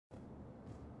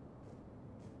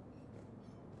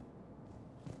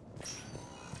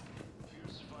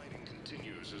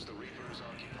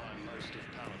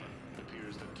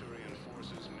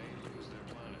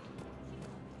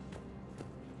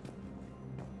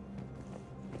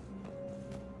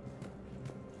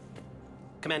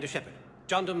Commander Shepard.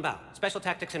 John Dumbao, Special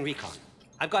Tactics and Recon.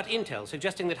 I've got intel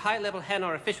suggesting that high-level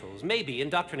Hanar officials may be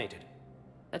indoctrinated.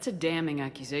 That's a damning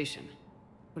accusation.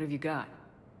 What have you got?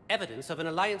 Evidence of an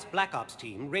Alliance Black Ops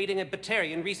team raiding a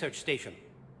Batarian research station.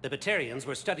 The Batarians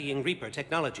were studying Reaper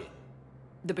technology.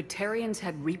 The Batarians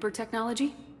had Reaper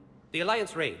technology? The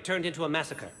Alliance raid turned into a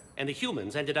massacre, and the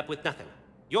humans ended up with nothing.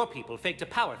 Your people faked a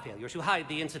power failure to hide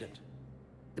the incident.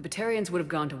 The Batarians would have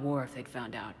gone to war if they'd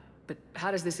found out. But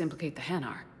how does this implicate the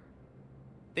Hanar?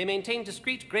 They maintained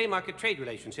discreet gray market trade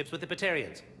relationships with the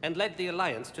Batarians, and led the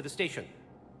Alliance to the station.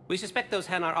 We suspect those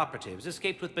Hanar operatives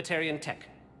escaped with Batarian tech.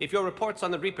 If your reports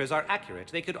on the Reapers are accurate,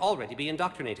 they could already be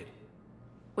indoctrinated.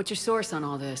 What's your source on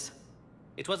all this?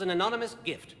 It was an anonymous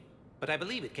gift, but I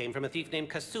believe it came from a thief named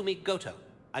Kasumi Goto.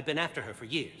 I've been after her for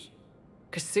years.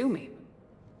 Kasumi?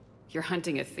 You're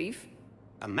hunting a thief?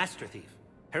 A master thief.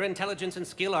 Her intelligence and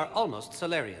skill are almost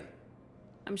Solarian.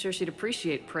 I'm sure she'd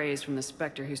appreciate praise from the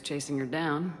Spectre who's chasing her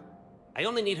down. I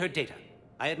only need her data.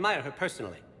 I admire her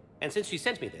personally. And since she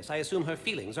sent me this, I assume her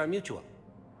feelings are mutual.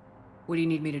 What do you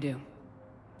need me to do?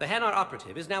 The Hanar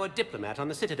operative is now a diplomat on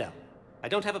the Citadel. I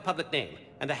don't have a public name,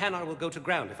 and the Hanar will go to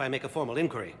ground if I make a formal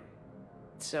inquiry.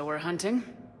 So we're hunting?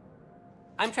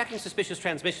 I'm tracking suspicious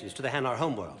transmissions to the Hanar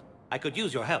homeworld. I could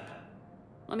use your help.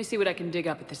 Let me see what I can dig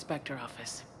up at the Spectre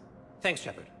office. Thanks,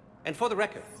 Shepard. And for the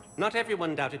record, not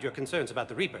everyone doubted your concerns about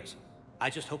the Reapers.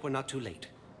 I just hope we're not too late.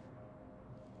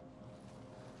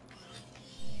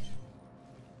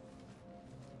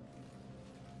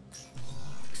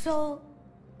 So,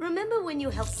 remember when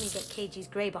you helped me get KG's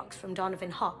grey box from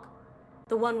Donovan Hawk?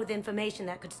 The one with information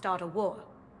that could start a war?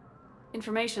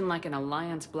 Information like an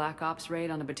Alliance Black Ops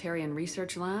raid on a Batarian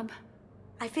research lab?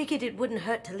 I figured it wouldn't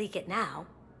hurt to leak it now.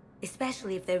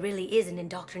 Especially if there really is an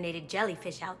indoctrinated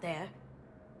jellyfish out there.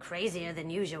 Crazier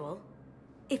than usual.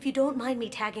 If you don't mind me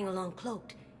tagging along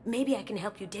cloaked, maybe I can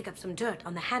help you dig up some dirt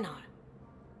on the Hanar.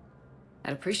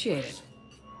 I'd appreciate it.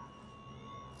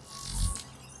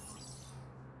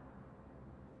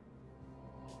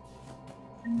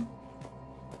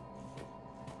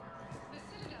 The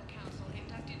Citadel Council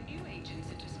inducted new agents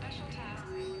into special task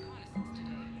and reconnaissance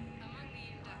today. Among the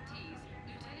inductees,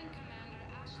 Lieutenant Commander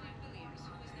Williams,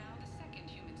 who is now the second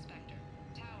human Spectre.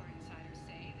 Tower insiders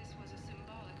say this was a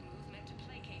symbolic move meant to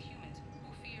placate humans who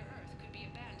fear Earth could be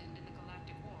abandoned in the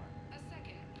galactic war. A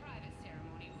second, private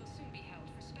ceremony will soon be held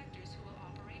for Spectres who will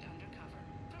operate undercover.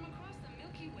 From across the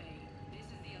Milky Way, this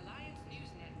is the Alliance News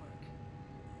Network.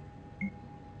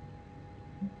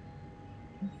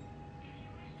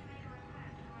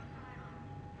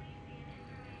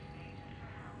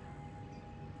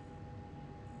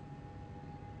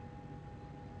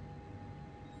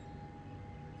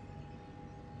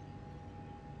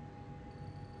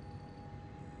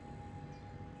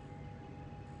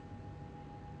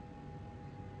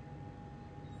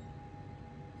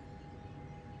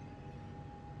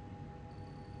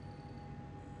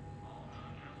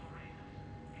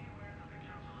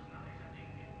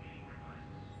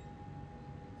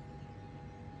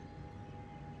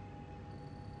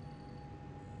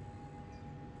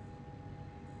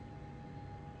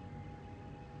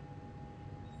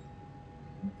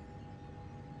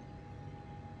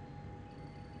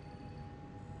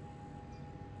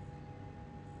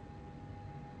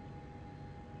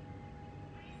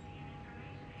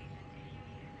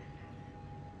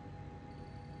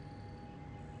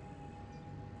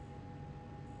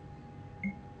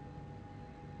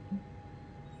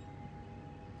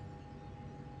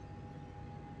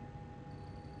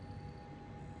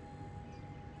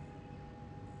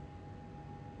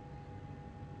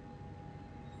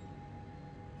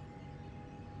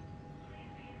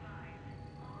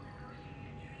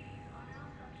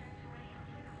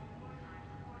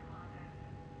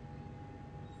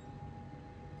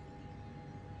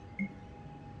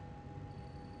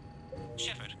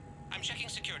 Shepard, I'm checking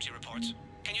security reports.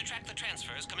 Can you track the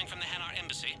transfers coming from the Hanar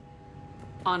embassy?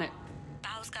 On it.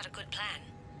 Bao's got a good plan.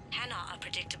 Hanar are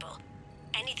predictable.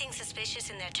 Anything suspicious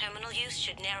in their terminal use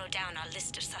should narrow down our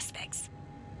list of suspects.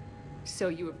 So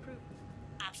you approve?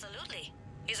 Absolutely.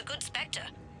 He's a good Spectre.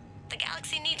 The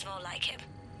galaxy needs more like him.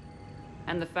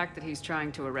 And the fact that he's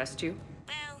trying to arrest you?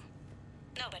 Well,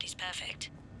 nobody's perfect.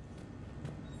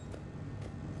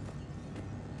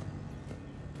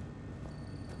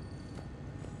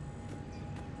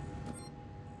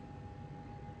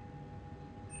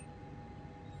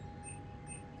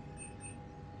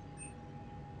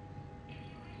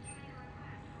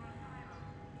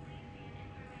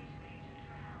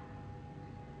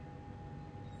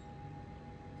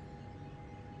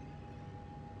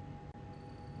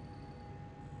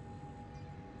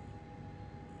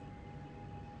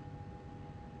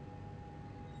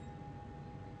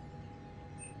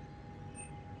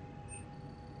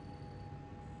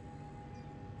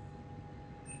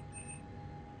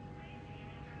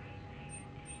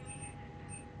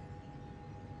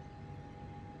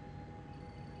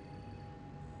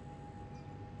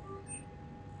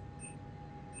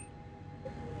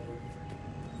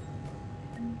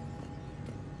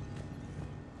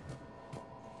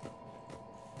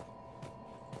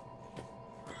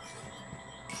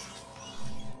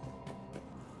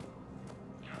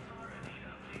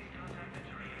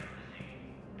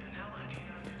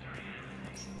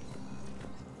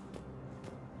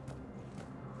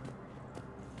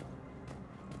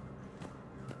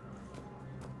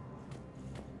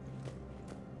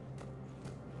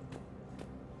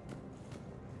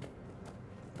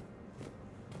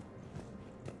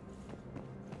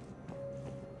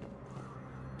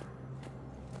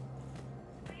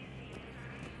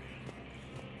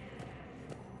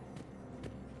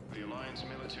 Alliance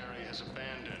military has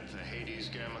abandoned the Hades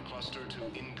Gamma cluster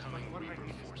to incoming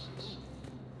Reaper forces.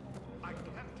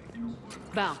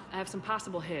 Val, I have some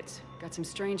possible hits. Got some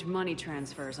strange money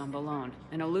transfers on Balone,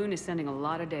 and Olun is sending a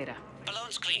lot of data.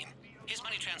 Balone's clean. His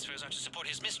money transfers are to support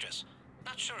his mistress.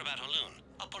 Not sure about Olun.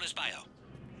 I'll pull his bio.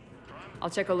 I'll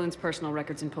check Olun's personal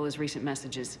records and pull his recent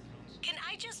messages. Can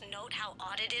I just note how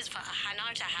odd it is for a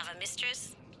Hanar to have a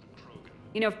mistress?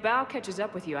 You know, if Bao catches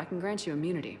up with you, I can grant you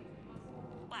immunity.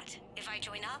 What, if I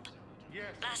join up?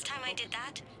 Last time I did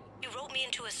that, you wrote me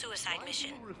into a suicide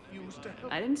mission.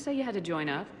 I didn't say you had to join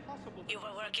up. You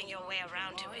were working your way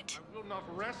around to it. I will not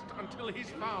rest until he's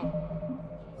found.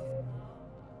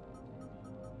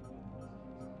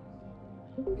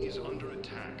 He's under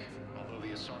attack, although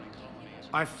the Asari colony is...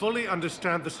 I fully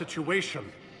understand the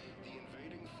situation. The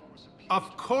invading force appears...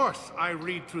 Of course, I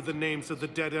read through the names of the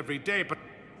dead every day, but...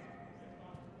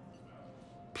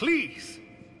 Please!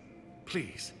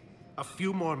 Please. A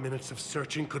few more minutes of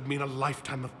searching could mean a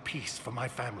lifetime of peace for my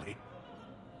family.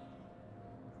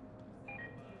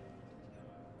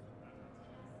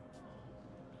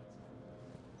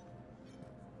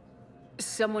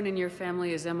 Someone in your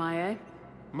family is MIA?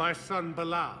 My son,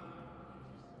 Bilal.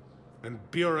 And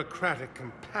bureaucratic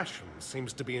compassion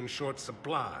seems to be in short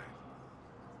supply.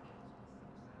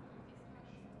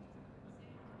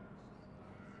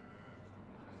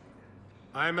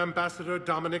 I'm Ambassador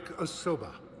Dominic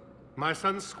Osoba. My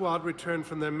son's squad returned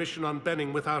from their mission on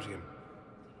Benning without him.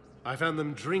 I found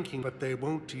them drinking, but they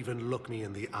won't even look me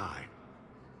in the eye.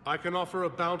 I can offer a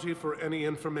bounty for any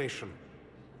information.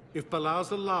 If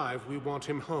Bilal's alive, we want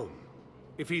him home.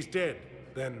 If he's dead,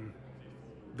 then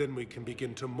we can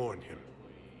begin to mourn him.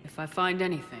 If I find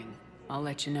anything, I'll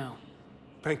let you know.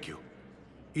 Thank you.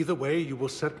 Either way, you will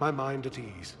set my mind at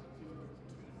ease.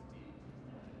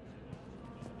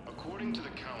 According to the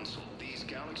Council, these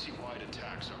galaxy-wide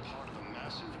attacks are part of a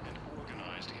massive and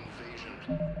organized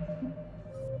invasion.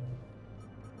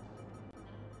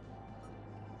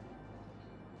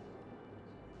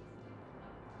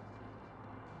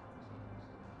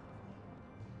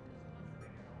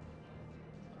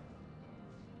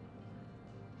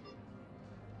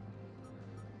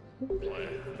 Plan.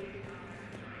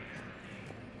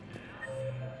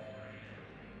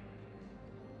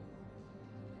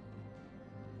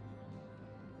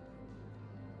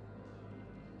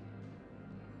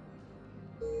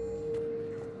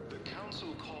 The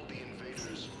Council called the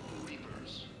invaders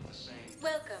Reapers, the same...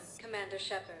 Welcome, Commander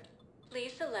Shepard.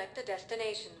 Please select a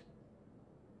destination.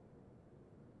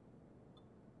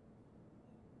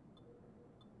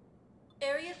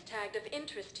 Areas tagged of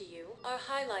interest to you are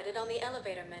highlighted on the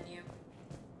elevator menu.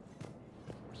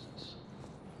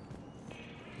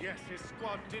 Yes, his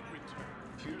squad did return.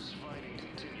 Fierce fighting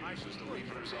continues as the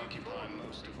Reapers occupy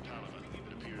most of Palaven.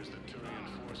 It appears that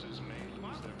Turian forces may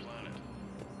lose their planet.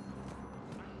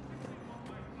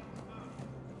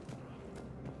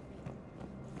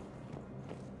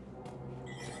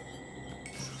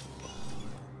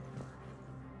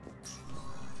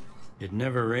 It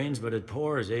never rains, but it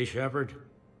pours, eh, Shepard?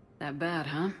 That bad,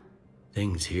 huh?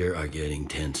 Things here are getting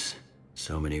tense.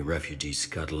 So many refugees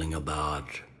scuttling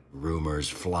about, rumors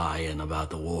flying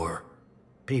about the war.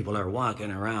 People are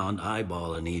walking around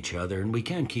eyeballing each other, and we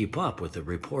can't keep up with the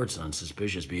reports on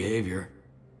suspicious behavior.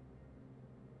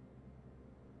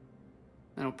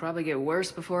 It'll probably get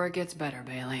worse before it gets better,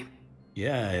 Bailey.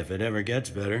 Yeah, if it ever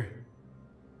gets better.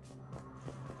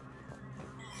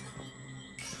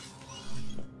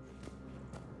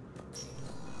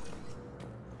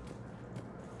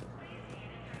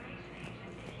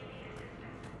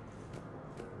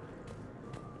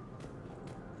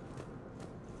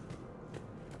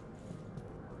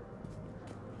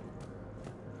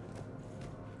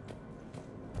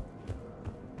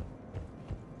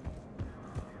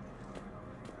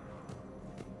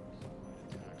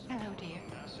 Hello, dear.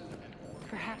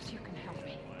 Perhaps you can help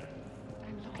me.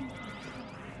 I'm looking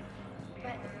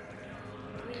for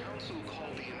The Council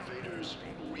called the invaders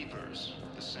Reapers,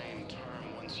 the same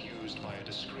term once used by a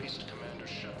disgraced Commander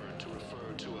Shepard to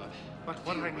refer to a... But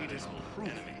what I need is theoretical proof.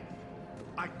 enemy.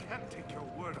 I can't take your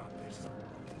word on this.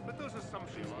 But those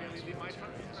assumptions merely lead my trust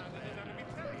rather than enemy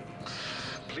terror.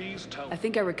 Please tell... I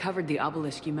think I recovered the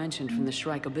obelisk you mentioned from the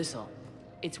Shrike Abyssal.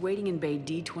 It's waiting in Bay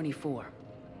D-24.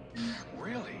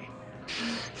 Really?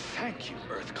 Thank you,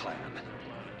 Earth Clan.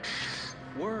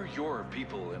 Were your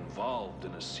people involved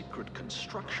in a secret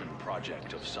construction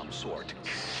project of some sort,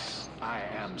 I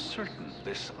am certain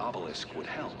this obelisk would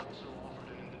help.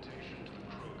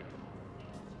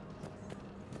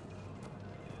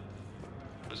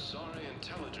 The Asari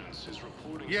intelligence is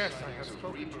reporting Yes, I have sightings of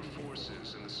spoken Reaper to you.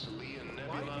 forces in the Celian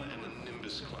Nebula and the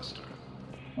Nimbus cluster.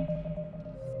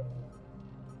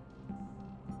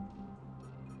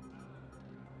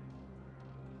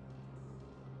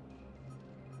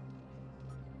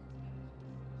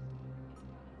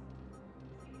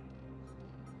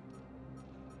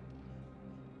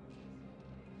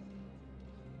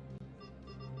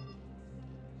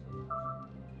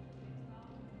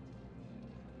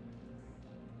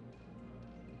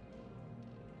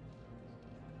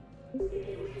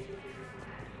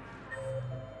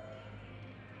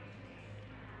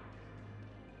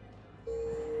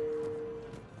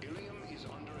 Ilium is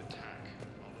under attack.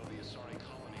 Although the Asari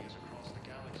colony is across the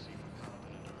galaxy from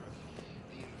Carbon and Earth,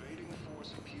 the invading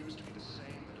force appears to be the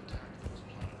same that attacked those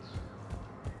planets.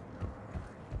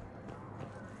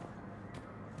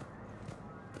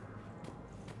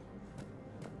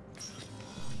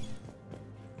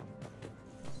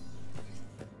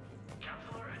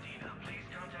 Counselor Adina, please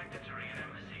contact the Turian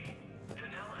Embassy.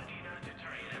 Danelle Adina to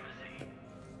Turian Embassy.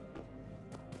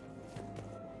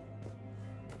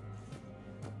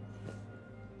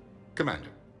 Commander,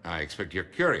 I expect you're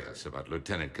curious about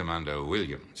Lieutenant Commander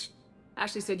Williams.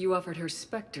 Ashley said you offered her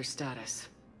Spectre status,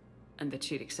 and that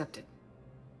she'd accepted.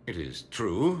 It is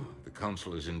true, the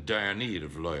Council is in dire need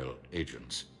of loyal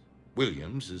agents.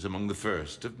 Williams is among the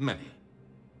first of many.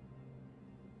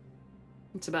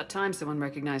 It's about time someone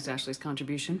recognized Ashley's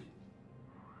contribution.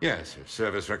 Yes, her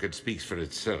service record speaks for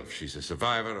itself. She's a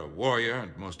survivor, a warrior,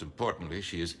 and most importantly,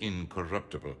 she is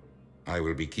incorruptible. I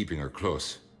will be keeping her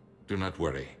close. Do not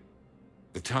worry.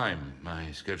 The time,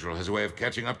 my schedule has a way of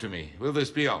catching up to me. Will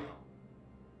this be all?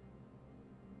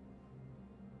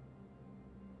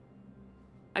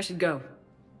 I should go.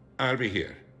 I'll be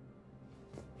here.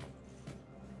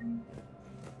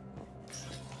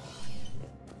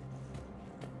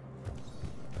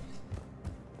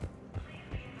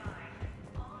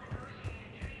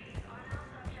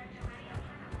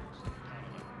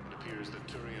 It appears that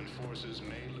Turian forces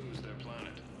may lose their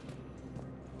planet.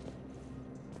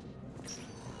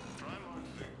 Primarch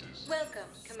Victus. Welcome,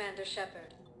 Commander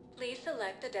Shepard. Please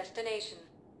select a destination.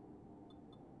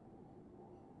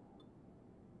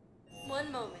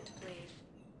 One moment, please.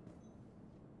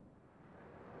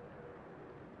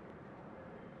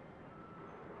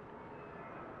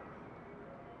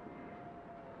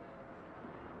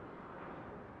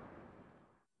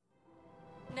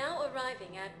 Now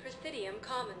arriving at Presidium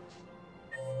Commons.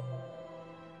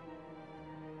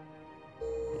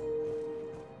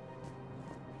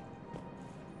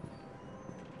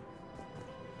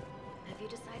 Have you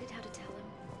decided how to tell him?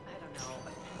 I don't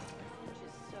know.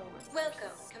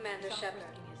 Welcome, Commander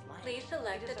Shepard. Please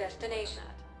select a destination.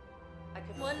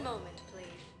 One moment, please.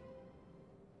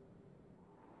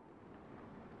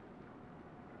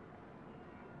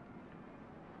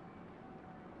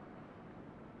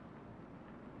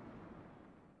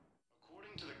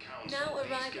 According to the Council, Now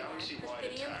these arriving at galaxy-wide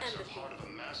Presidium attacks are Embassy. part of a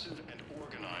massive and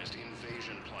organized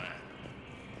invasion plan.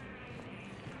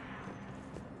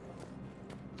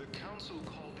 The Council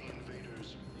called the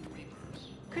invaders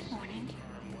Reapers. Good morning.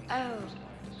 Oh.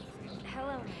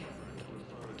 Hello.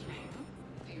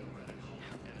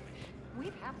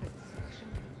 We've had this discussion.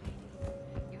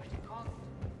 You have to call.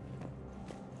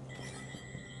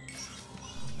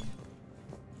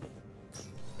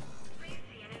 Please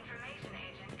see an information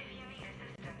agent if you need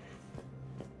assistance.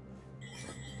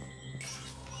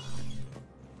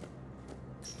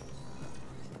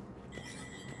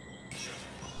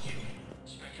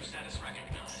 Spectre status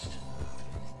recognized.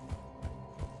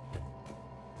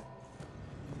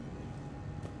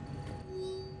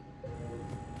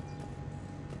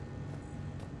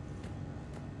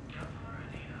 Counselor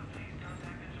Adina, please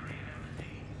contact the Turian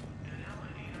Embassy. Danelle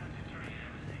Adina to Turian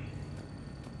Embassy.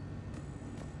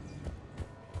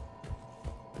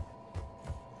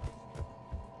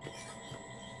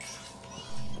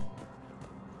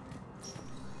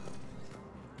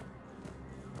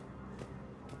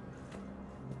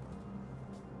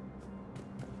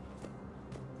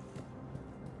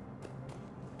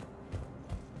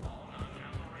 All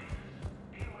non-council races,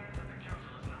 be aware that the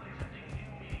council is not accepting new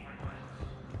meeting requests.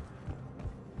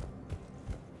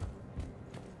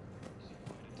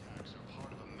 Galaxy-wide attacks are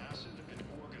part of a massive and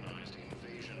organized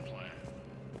invasion plan.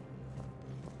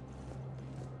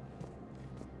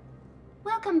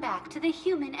 Welcome back to the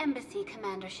human embassy,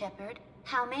 Commander Shepard.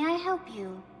 How may I help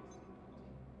you?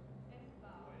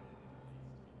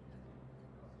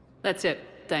 That's it.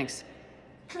 Thanks.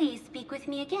 Please speak with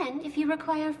me again if you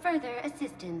require further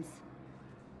assistance.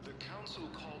 The Council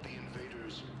called the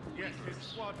invaders Yes, Reapers, his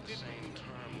squad the did. same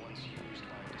term once used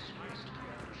by a disgraced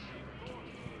Commander Shepard to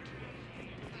refer to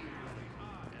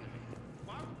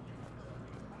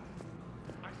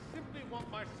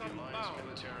The Alliance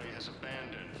military has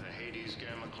abandoned the Hades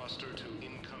Gamma cluster to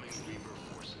incoming Reaper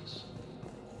forces.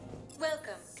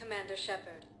 Welcome, Commander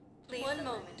Shepard. Please. One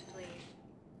moment, please.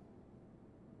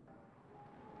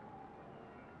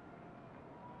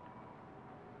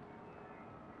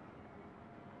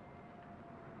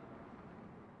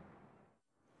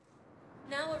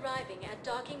 Now arriving at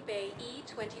Docking Bay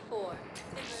E-24.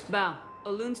 Bao,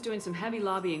 Olun's doing some heavy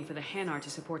lobbying for the Hanar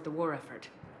to support the war effort.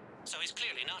 So he's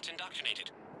clearly not indoctrinated.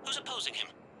 Who's opposing him?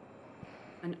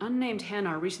 An unnamed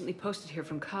Hanar recently posted here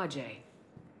from Kajay.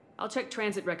 I'll check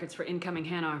transit records for incoming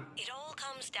Hanar. It all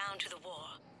comes down to the war,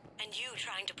 and you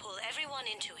trying to pull everyone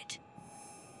into it.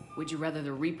 Would you rather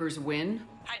the Reapers win?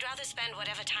 I'd rather spend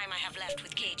whatever time I have left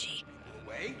with KG.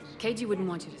 Wait? KG wouldn't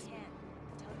want you to... Tell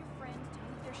your friends to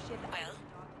move their ship out. Well,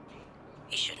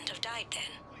 he shouldn't have died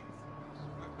then.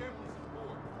 My family's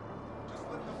aboard. Just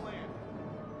let them land.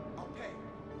 I'll pay.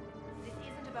 This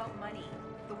isn't about money.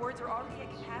 The wards are already at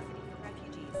capacity for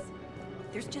refugees.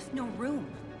 There's just no room.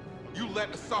 You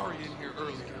let Asari in here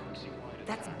earlier.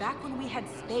 That's back when we had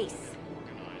space.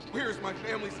 Where is my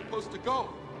family supposed to go?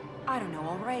 I don't know,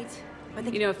 all right.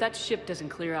 But You know, if that ship doesn't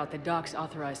clear out, the dock's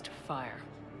authorized to fire.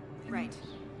 Right.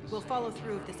 We'll follow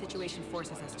through if the situation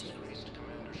forces us to.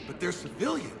 But they're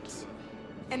civilians.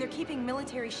 And they're keeping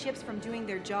military ships from doing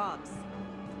their jobs.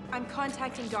 I'm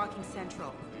contacting Docking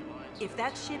Central. If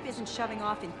that ship isn't shoving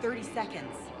off in 30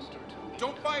 seconds...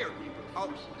 Don't fire!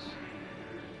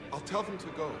 I'll tell them to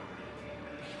go.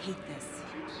 I hate this.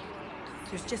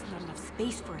 There's just not enough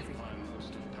space for everyone.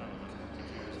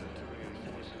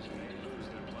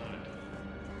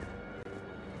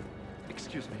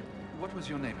 Excuse me, what was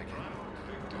your name again?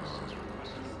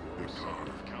 She's still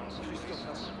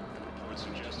present. Reports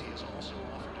suggest he has also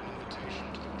offered an invitation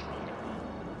to the trilogy.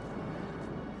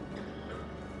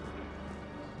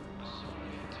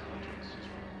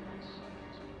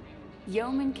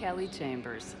 Yeoman Kelly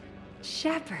Chambers.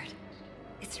 Shepard,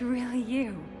 it's really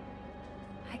you.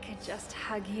 I could just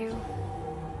hug you.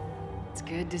 It's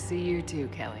good to see you too,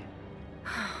 Kelly.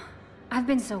 I've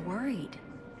been so worried.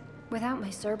 Without my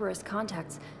Cerberus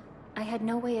contacts, I had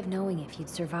no way of knowing if you'd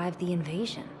survived the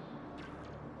invasion.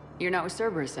 You're not with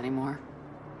Cerberus anymore.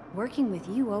 Working with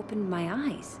you opened my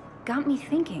eyes, got me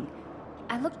thinking.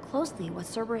 I looked closely at what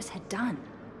Cerberus had done.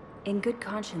 In good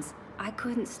conscience, I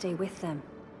couldn't stay with them.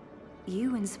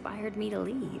 You inspired me to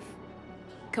leave.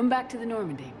 Come back to the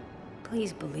Normandy.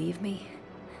 Please believe me.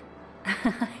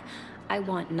 I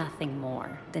want nothing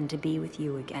more than to be with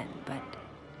you again, but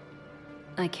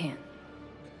I can't.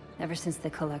 Ever since the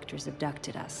Collectors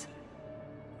abducted us,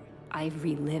 I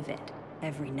relive it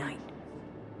every night.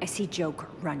 I see Joker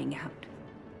running out.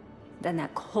 Then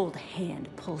that cold hand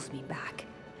pulls me back.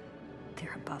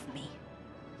 They're above me,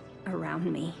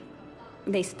 around me.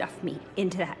 They stuff me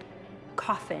into that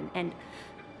coffin, and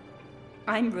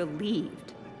I'm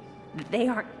relieved that they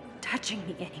aren't touching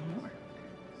me anymore.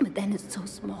 But then it's so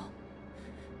small.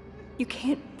 You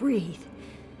can't breathe.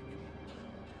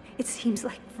 It seems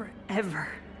like forever.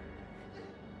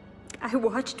 I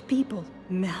watched people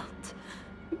melt.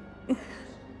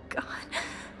 God.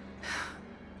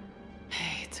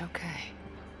 Hey, it's okay.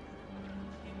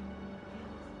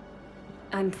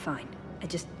 I'm fine. I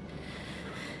just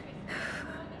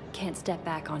can't step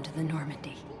back onto the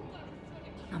Normandy.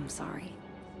 I'm sorry.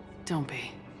 Don't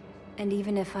be. And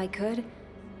even if I could,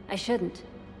 I shouldn't.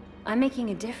 I'm making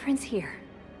a difference here.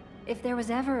 If there was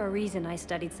ever a reason I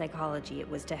studied psychology, it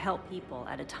was to help people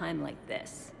at a time like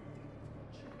this.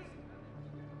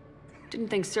 Didn't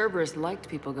think Cerberus liked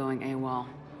people going AWOL.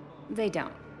 They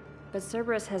don't. But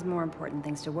Cerberus has more important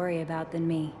things to worry about than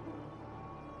me.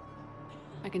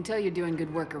 I can tell you're doing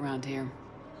good work around here.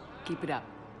 Keep it up.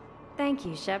 Thank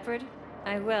you, Shepard.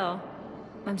 I will.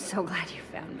 I'm so glad you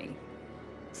found me.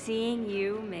 Seeing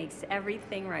you makes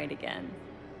everything right again.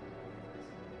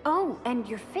 Oh, and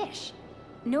your fish.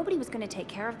 Nobody was going to take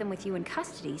care of them with you in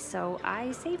custody, so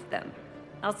I saved them.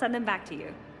 I'll send them back to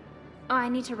you. Oh, I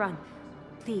need to run.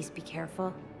 Please be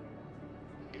careful.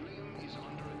 Ilium is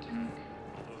under attack.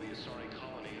 Although the Asari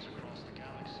colony is across the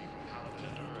galaxy from Paladin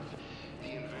and Earth, the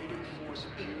invading force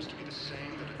appears to be the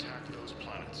same that attacked those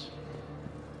planets.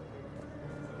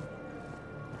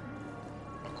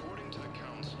 According to the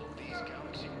Council, these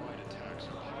galaxy-wide attacks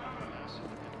are part of a massive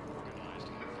and organized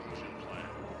invasion plan.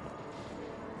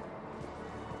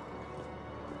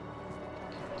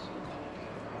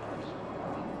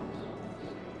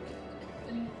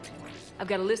 I've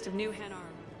got a list of new Hanar.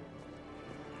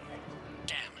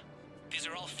 Damn. These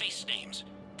are all face names.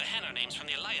 The Hanar names from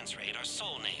the Alliance raid are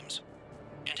soul names.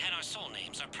 And Hanar soul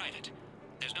names are private.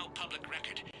 There's no public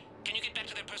record. Can you get back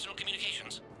to their personal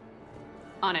communications?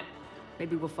 On it.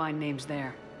 Maybe we'll find names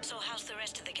there. So how's the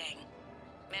rest of the gang?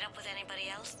 Met up with anybody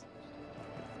else?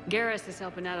 Garrus is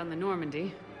helping out on the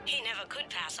Normandy. He never could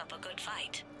pass up a good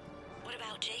fight. What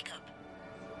about Jacob?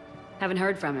 Haven't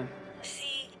heard from him.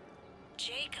 See,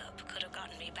 Jacob could have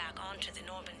gotten me back onto the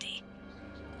Normandy.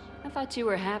 I thought you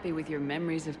were happy with your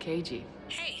memories of KG.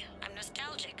 Hey, I'm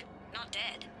nostalgic, not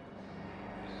dead.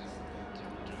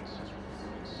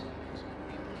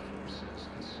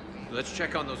 Let's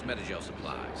check on those Metagel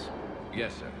supplies.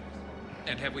 Yes, sir.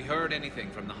 And have we heard anything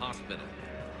from the hospital?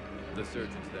 The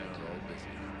surgeons there are all busy.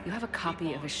 You have a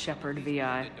copy of a Shepard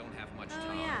VI.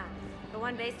 Oh yeah, the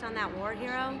one based on that war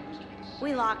hero?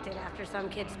 We locked it after some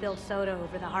kid spilled soda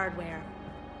over the hardware.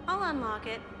 I'll unlock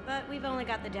it, but we've only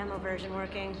got the demo version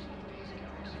working.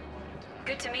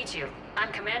 Good to meet you.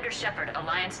 I'm Commander Shepard,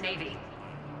 Alliance Navy.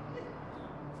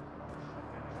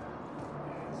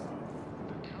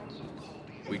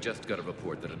 We just got a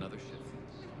report that another ship...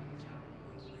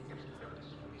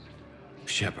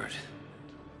 Shepard.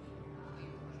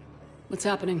 What's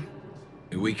happening?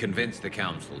 We convinced the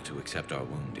Council to accept our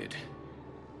wounded.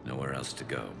 Nowhere else to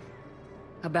go.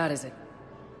 How bad is it?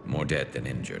 More dead than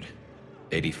injured.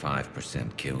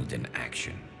 85% killed in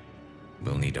action.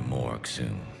 We'll need a morgue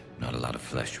soon. Not a lot of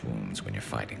flesh wounds when you're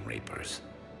fighting Reapers.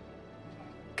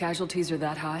 Casualties are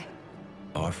that high?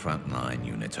 Our frontline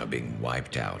units are being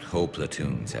wiped out, whole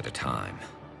platoons at a time.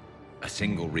 A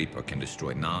single Reaper can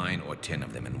destroy 9 or 10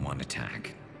 of them in one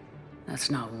attack.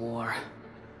 That's not war.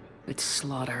 It's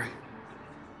slaughter.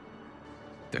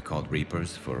 They're called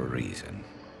Reapers for a reason.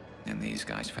 And these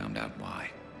guys found out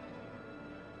why.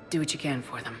 Do what you can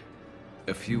for them.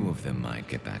 A few of them might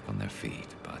get back on their feet,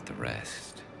 but the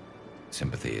rest...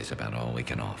 Sympathy is about all we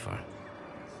can offer.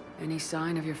 Any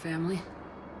sign of your family?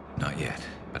 Not yet,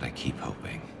 but I keep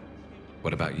hoping.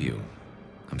 What about you?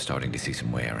 I'm starting to see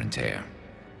some wear and tear.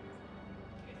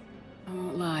 I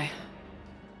won't lie.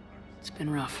 It's been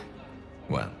rough.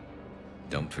 Well,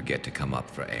 don't forget to come up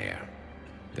for air.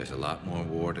 There's a lot more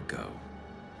war to go.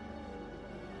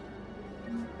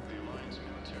 The Alliance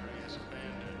military has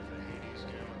abandoned the Hades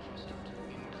Gamma cluster to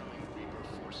incoming Reaper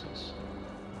forces.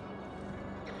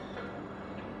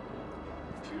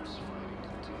 Fierce fighting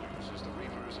continues as the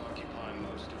Reapers occupy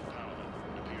most of Paladin.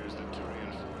 It appears that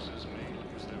Turian forces may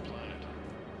lose their planet.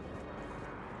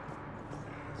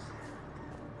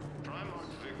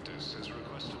 Primarch Victus has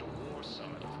requested a war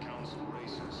summit of Council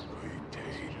races. Great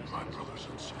day, my brothers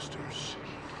and sisters.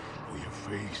 We have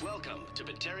faced... Welcome to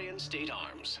Batarian State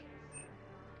Arms.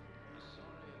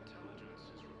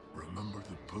 Remember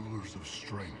the pillars of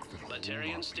strength that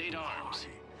Batarian State Arms.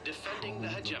 Defending the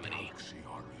hegemony.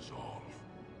 Our resolve.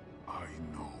 I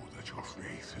know that your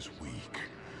faith is weak.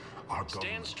 Our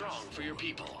Stand strong for your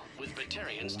people with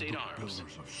Batarian State Arms.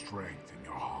 Pillars of strength in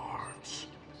your hearts.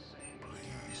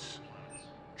 Please,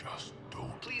 just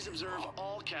don't. Please observe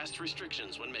all caste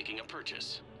restrictions when making a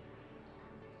purchase.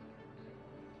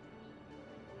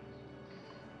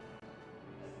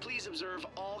 Please observe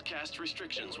all caste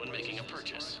restrictions when making a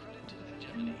purchase.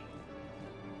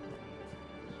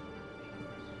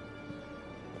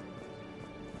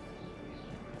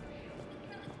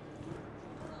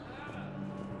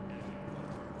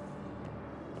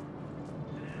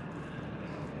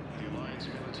 The Alliance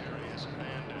military has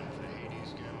abandoned the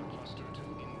Hades Gamma cluster to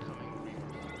incoming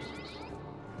Reaper forces.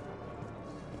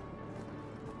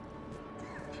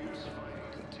 Fierce fighting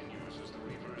continues as the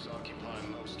Reapers occupy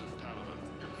most of Paladin.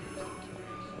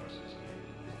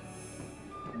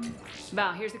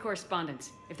 Val, here's the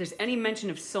correspondence. If there's any mention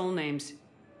of soul names...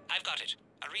 I've got it.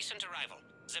 A recent arrival.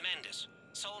 Zemandis.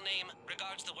 Soul name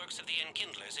regards the works of the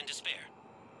Enkindlers in despair.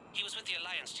 He was with the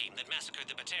Alliance team that massacred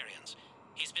the Batarians.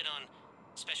 He's been on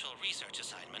special research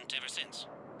assignment ever since.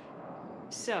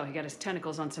 So, he got his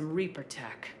tentacles on some Reaper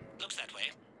tech. Looks that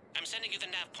way. I'm sending you the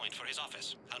nav point for his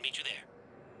office. I'll meet you there.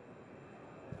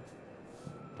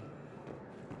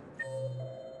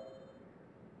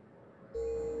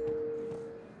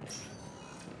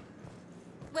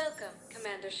 Welcome,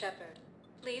 Commander Shepard.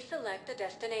 Please select a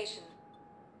destination.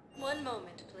 One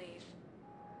moment, please.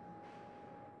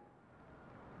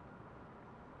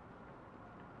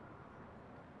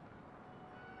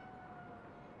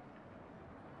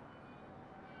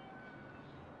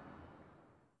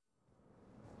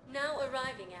 Now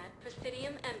arriving at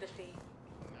Presidium Embassy.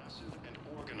 Massive and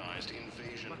organized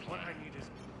invasion plan. What I need is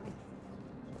proof.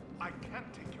 I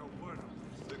can't take your word on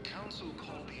this. The Council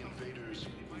called the invaders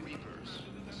Reapers,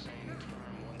 the same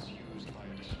term once used by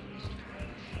a disgraced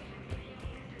Commander Shepard.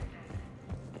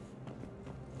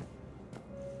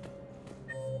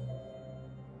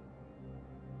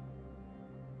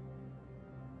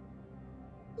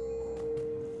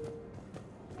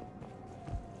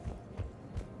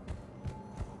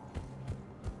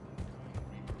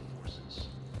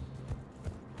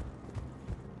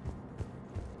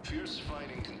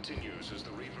 continues as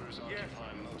the Reapers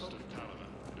occupy most of Paladin.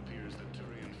 It appears that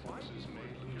Turian forces may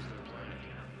lose their planet.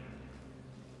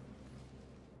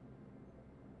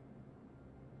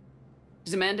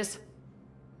 Zemandis?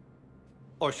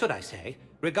 Or should I say,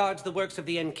 regards the works of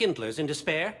the Enkindlers in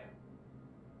despair?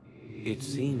 It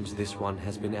seems this one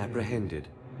has been apprehended,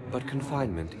 but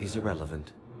confinement is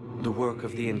irrelevant. The work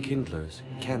of the Enkindlers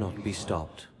cannot be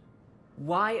stopped.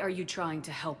 Why are you trying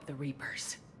to help the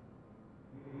Reapers?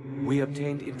 We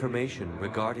obtained information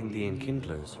regarding the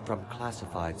Enkindlers from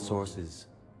classified sources.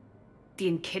 The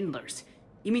Enkindlers?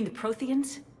 You mean the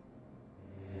Protheans?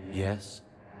 Yes.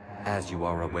 As you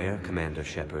are aware, Commander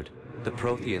Shepard, the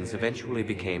Protheans eventually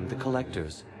became the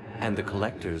Collectors, and the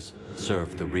Collectors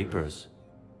served the Reapers.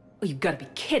 Oh, you've got to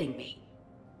be kidding me.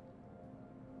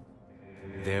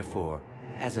 Therefore,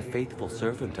 as a faithful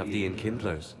servant of the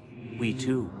Enkindlers, we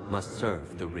too must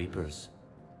serve the Reapers.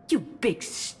 You big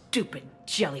stupid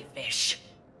jellyfish.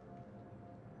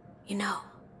 You know,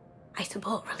 I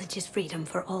support religious freedom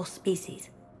for all species,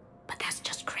 but that's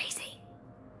just crazy.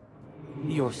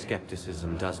 Your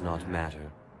skepticism does not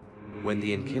matter. When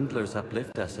the Enkindlers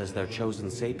uplift us as their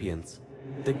chosen sapients,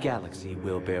 the galaxy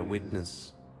will bear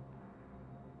witness.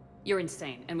 You're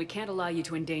insane, and we can't allow you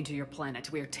to endanger your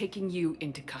planet. We are taking you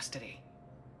into custody.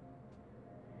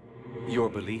 Your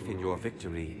belief in your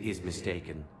victory is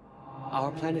mistaken.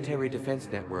 Our planetary defense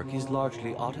network is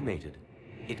largely automated.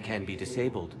 It can be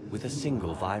disabled with a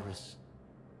single virus,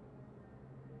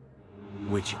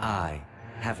 which I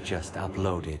have just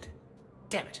uploaded.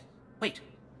 Damn it. Wait.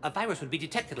 A virus would be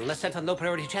detected unless sent on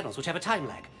low-priority channels, which have a time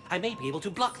lag. I may be able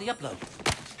to block the upload.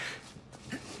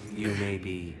 You may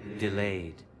be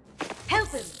delayed. Help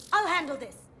him! I'll handle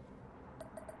this!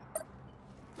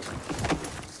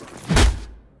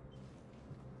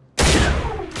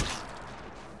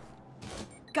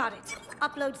 Got it.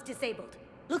 Upload's disabled.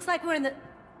 Looks like we're in the...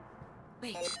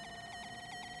 Wait.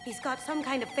 He's got some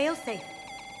kind of failsafe.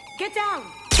 Get down!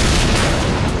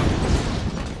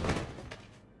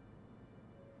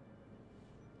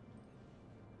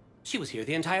 She was here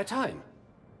the entire time.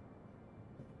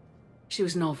 She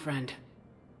was an old friend.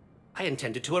 I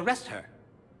intended to arrest her.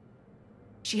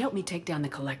 She helped me take down the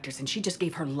Collectors, and she just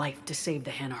gave her life to save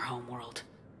the Hanar homeworld.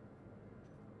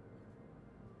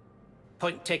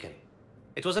 Point taken.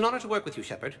 It was an honor to work with you,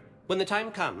 Shepard. When the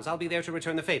time comes, I'll be there to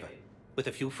return the favor. With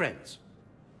a few friends.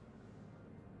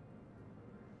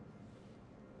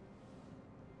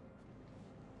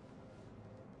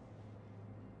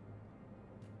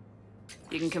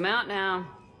 You can come out now.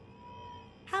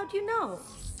 How'd you know?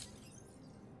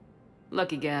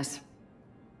 Lucky guess.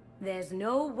 There's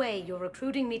no way you're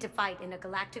recruiting me to fight in a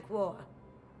galactic war.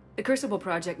 The Crucible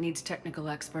Project needs technical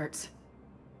experts.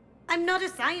 I'm not a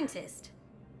scientist.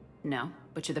 No,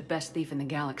 but you're the best thief in the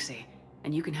galaxy,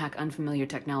 and you can hack unfamiliar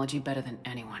technology better than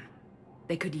anyone.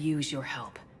 They could use your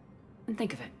help. And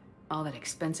think of it, all that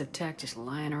expensive tech just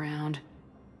lying around.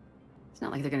 It's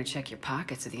not like they're gonna check your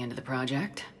pockets at the end of the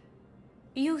project.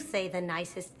 You say the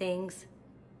nicest things.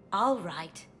 All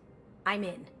right. I'm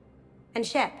in. And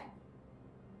Shep,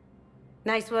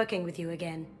 nice working with you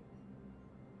again.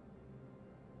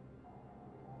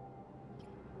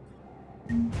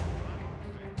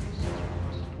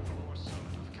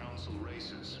 Council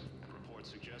races. Reports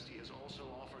suggest he has also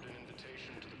offered an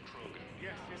invitation to the Krogan.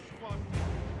 Yes, squad.